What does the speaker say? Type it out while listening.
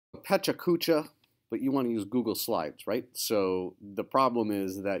Pecha Kucha, but you want to use Google Slides, right? So the problem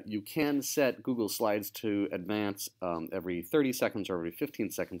is that you can set Google Slides to advance every 30 seconds or every 15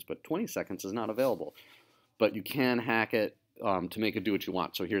 seconds, but 20 seconds is not available. But you can hack it to make it do what you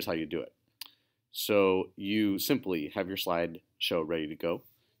want. So here's how you do it. So you simply have your slideshow ready to go.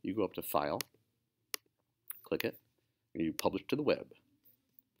 You go up to File, click it, and you publish to the web.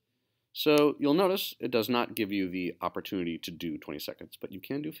 So you'll notice it does not give you the opportunity to do 20 seconds, but you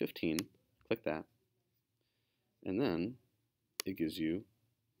can do 15. Click that. And then it gives you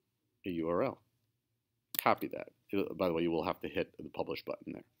a URL. Copy that. By the way, you will have to hit the publish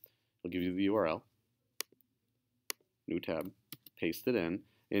button there. It'll give you the URL. New tab. Paste it in.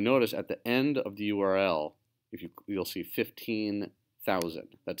 And notice at the end of the URL, you'll see 15,000.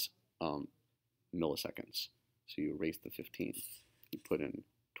 That's milliseconds. So you erase the 15. You put in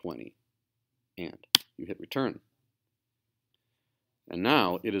 20. And you hit return. And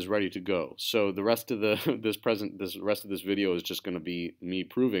now it is ready to go. So the rest of this video is just going to be me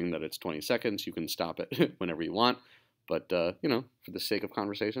proving that it's 20 seconds. You can stop it whenever you want, but you know, for the sake of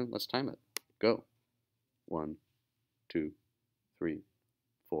conversation, let's time it. Go. 1, 2, 3,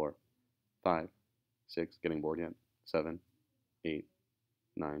 4, 5, 6. Getting bored yet? 7, 8,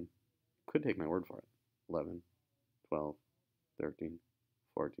 9. Could take my word for it. 11, 12, 13,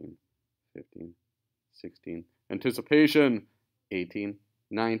 14, 15, 16. Anticipation. 18,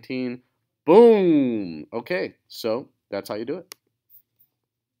 19, boom! Okay, so that's how you do it.